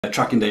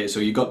tracking data.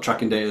 So you got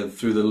tracking data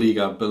through the league,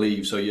 I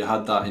believe. So you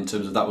had that in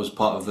terms of that was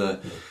part of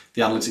the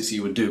analytics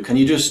you would do. Can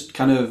you just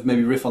kind of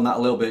maybe riff on that a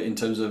little bit in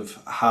terms of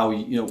how,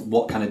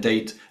 what kind of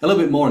data, a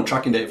little bit more on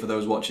tracking data for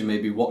those watching,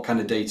 maybe what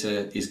kind of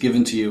data is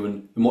given to you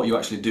and what you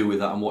actually do with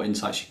that and what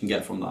insights you can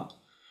get from that?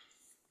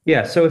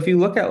 Yeah, so if you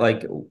look at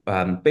like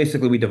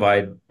basically we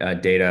divide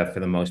data for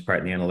the most part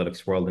in the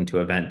analytics world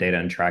into event data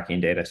and tracking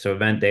data. So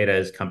event data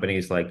is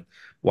companies like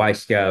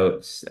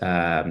Scouts,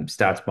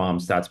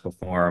 StatsBomb,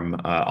 StatsPerform,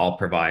 all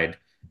provide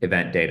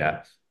event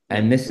data. Yeah.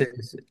 And this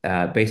is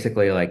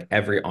basically like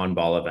every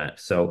on-ball event.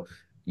 So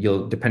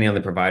you'll, depending on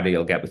the provider,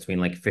 you'll get between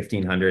like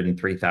 1,500 and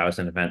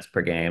 3,000 events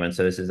per game. And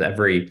so this is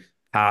every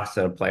pass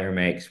that a player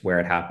makes,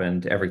 where it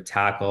happened, every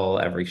tackle,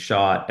 every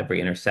shot,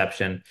 every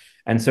interception.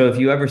 And so if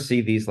you ever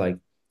see these like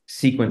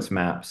sequence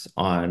maps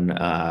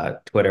on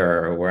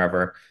Twitter or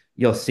wherever,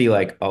 you'll see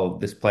like, oh,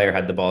 this player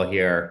had the ball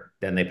here,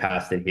 then they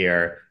passed it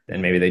here,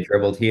 then maybe they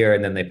dribbled here,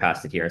 and then they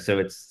passed it here. So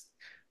it's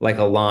like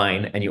a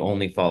line, and you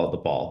only follow the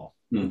ball,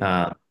 Mm.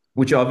 uh,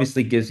 which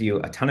obviously gives you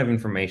a ton of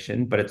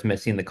information, but it's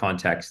missing the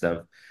context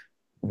of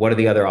what are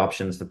the other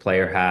options the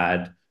player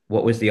had,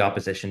 what was the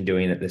opposition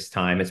doing at this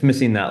time. It's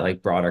missing that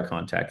like broader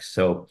context.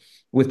 So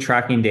with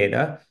tracking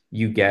data,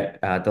 you get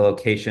the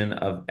location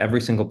of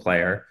every single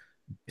player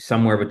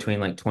somewhere between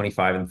like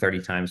 25 and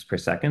 30 times per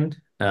second.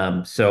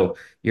 So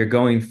you're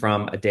going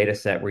from a data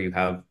set where you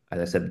have, as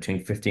I said, between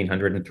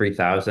 1,500 and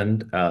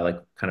 3,000, like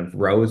kind of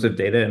rows of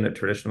data in a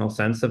traditional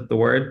sense of the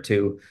word,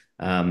 to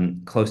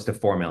close to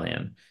 4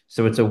 million.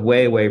 So it's a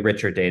way, way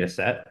richer data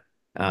set.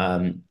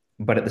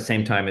 But at the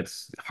same time,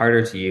 it's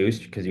harder to use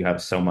because you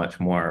have so much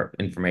more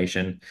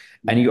information.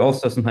 And you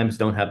also sometimes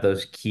don't have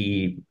those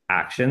key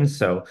actions.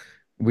 So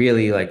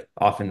really, like,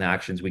 often the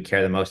actions we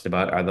care the most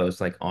about are those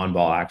like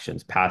on-ball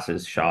actions,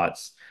 passes,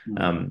 shots.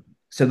 Mm.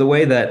 So the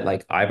way that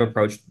like I've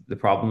approached the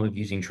problem of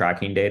using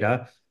tracking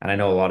data, and I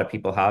know a lot of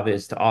people have,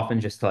 is to often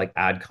just to like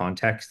add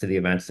context to the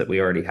events that we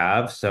already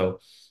have. So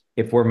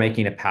if we're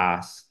making a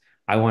pass,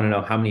 I want to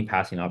know how many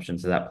passing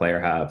options does that player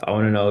have. I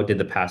want to know, did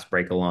the pass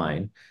break a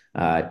line?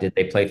 Did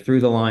they play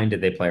through the line?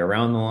 Did they play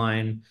around the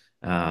line?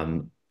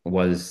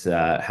 Was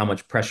How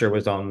much pressure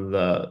was on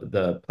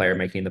the player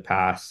making the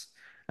pass?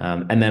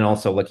 And then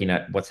also looking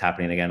at what's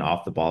happening again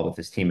off the ball with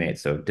his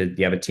teammates. So did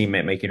you have a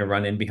teammate making a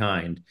run in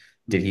behind?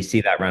 Did he see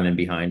that run in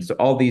behind? So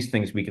all these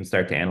things we can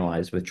start to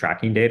analyze with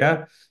tracking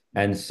data.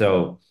 And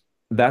so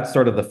that's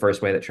sort of the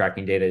first way that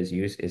tracking data is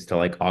used, is to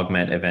like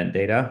augment event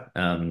data.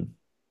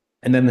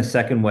 And then the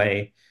second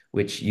way,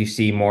 which you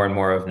see more and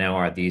more of now,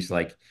 are these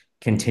like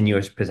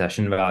continuous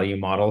possession value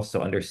models.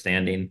 So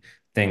understanding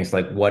things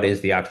like what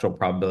is the actual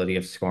probability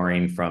of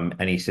scoring from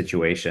any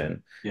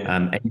situation. Yeah.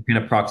 And you can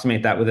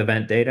approximate that with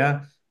event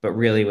data, but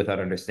really without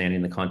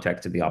understanding the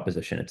context of the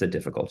opposition, it's a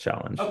difficult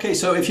challenge. Okay,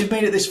 so if you've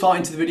made it this far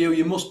into the video,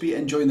 you must be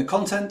enjoying the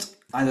content.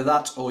 Either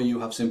that or you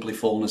have simply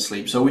fallen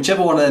asleep. So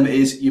whichever one of them it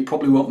is, you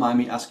probably won't mind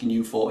me asking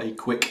you for a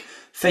quick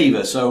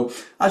favour. So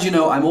as you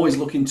know, I'm always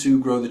looking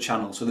to grow the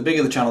channel. So the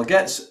bigger the channel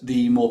gets,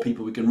 the more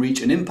people we can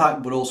reach and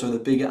impact, but also the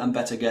bigger and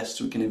better guests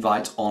we can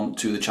invite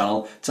onto the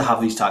channel to have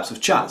these types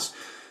of chats.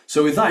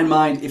 So with that in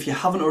mind, if you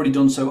haven't already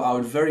done so, I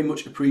would very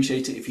much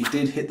appreciate it if you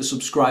did hit the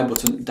subscribe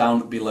button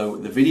down below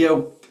the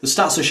video. The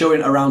stats are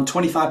showing around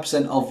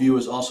 25% of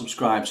viewers are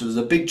subscribed, so there's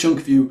a big chunk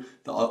of you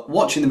that are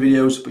watching the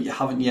videos but you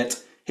haven't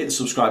yet hit the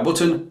subscribe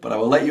button, but I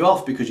will let you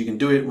off because you can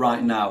do it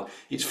right now.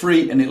 It's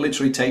free and it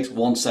literally takes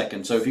 1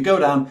 second. So if you go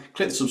down,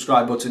 click the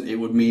subscribe button, it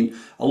would mean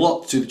a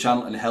lot to the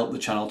channel and help the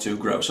channel to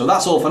grow. So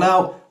that's all for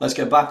now. Let's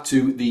get back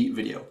to the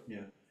video. Yeah.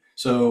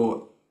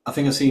 So I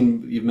think I've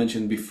seen you've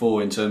mentioned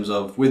before in terms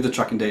of with the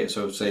tracking data,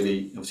 so say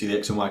obviously the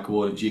X and Y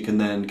coordinates, you can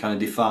then kind of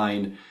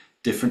define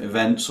different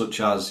events such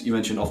as you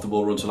mentioned off the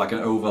ball run, so like an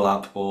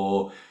overlap,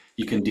 or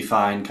you can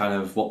define kind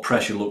of what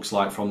pressure looks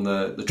like from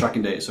the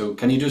tracking data. So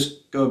can you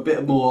just go a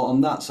bit more on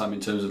that, Sam,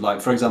 in terms of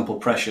like, for example,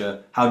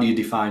 pressure, how do you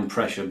define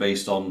pressure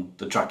based on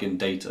the tracking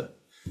data?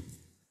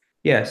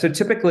 Yeah, so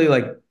typically,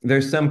 like,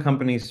 there's some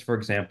companies, for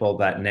example,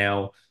 that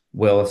now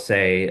will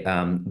say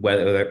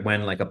whether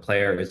when like a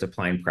player is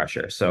applying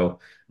pressure. So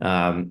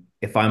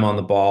if I'm on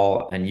the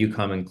ball and you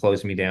come and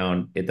close me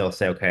down, they'll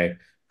say, okay,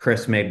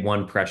 Chris made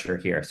one pressure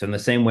here. So in the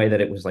same way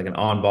that it was like an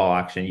on-ball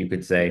action, you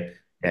could say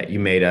that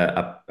you made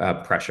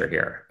a pressure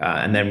here,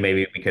 and then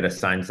maybe we could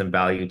assign some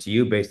value to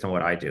you based on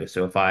what I do.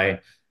 So if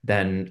I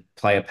then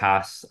play a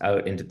pass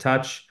out into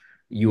touch,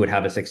 you would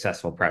have a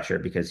successful pressure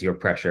because your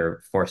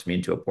pressure forced me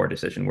into a poor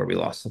decision where we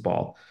lost the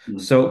ball. Mm.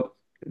 So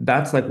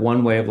that's like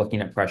one way of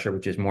looking at pressure,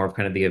 which is more of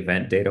kind of the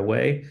event data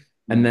way.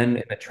 And Mm. then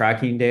in the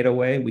tracking data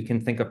way, we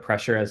can think of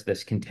pressure as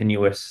this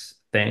continuous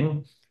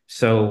thing.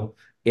 So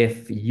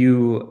if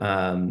you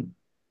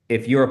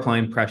if you're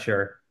applying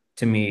pressure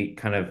to me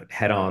kind of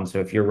head on, so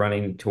if you're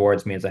running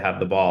towards me as I have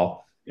the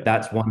ball, Yeah.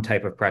 that's one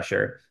type of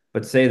pressure.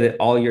 But say that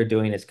all you're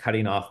doing is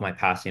cutting off my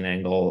passing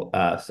angle.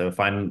 So if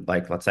I'm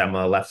like, let's say I'm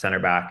a left center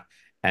back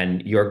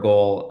And your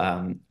goal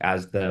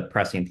as the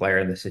pressing player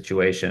in the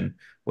situation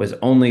was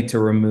only to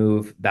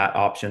remove that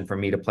option for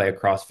me to play a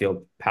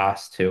cross-field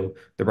pass to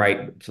the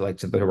right,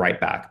 to the right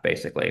back,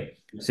 basically.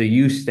 Yeah. So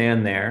you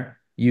stand there,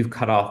 you've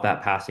cut off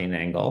that passing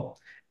angle,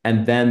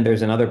 and then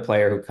there's another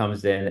player who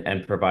comes in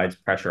and provides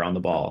pressure on the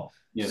ball.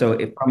 Yeah. So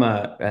if from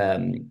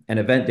an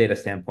event data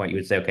standpoint, you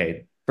would say,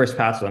 okay, first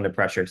pass is under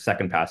pressure,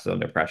 second pass is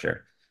under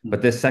pressure. But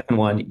Mm. this second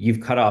one, you've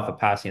cut off a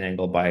passing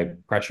angle by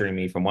pressuring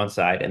me from one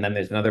side, and then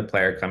there's another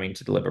player coming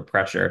to deliver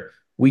pressure.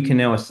 We can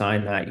now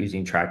assign that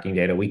using tracking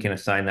data. We can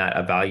assign that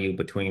a value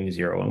between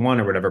 0 and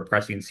 1 or whatever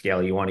pressing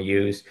scale you want to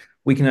use.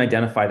 We can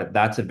identify that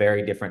that's a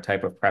very different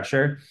type of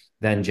pressure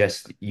than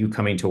just you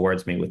coming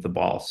towards me with the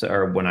ball,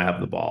 or when I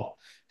have the ball.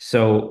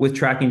 So with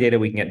tracking data,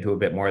 we can get into a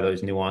bit more of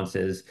those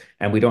nuances,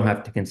 and we don't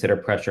have to consider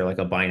pressure like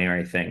a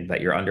binary thing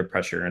that you're under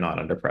pressure or not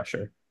under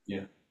pressure.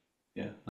 Yeah. Yeah.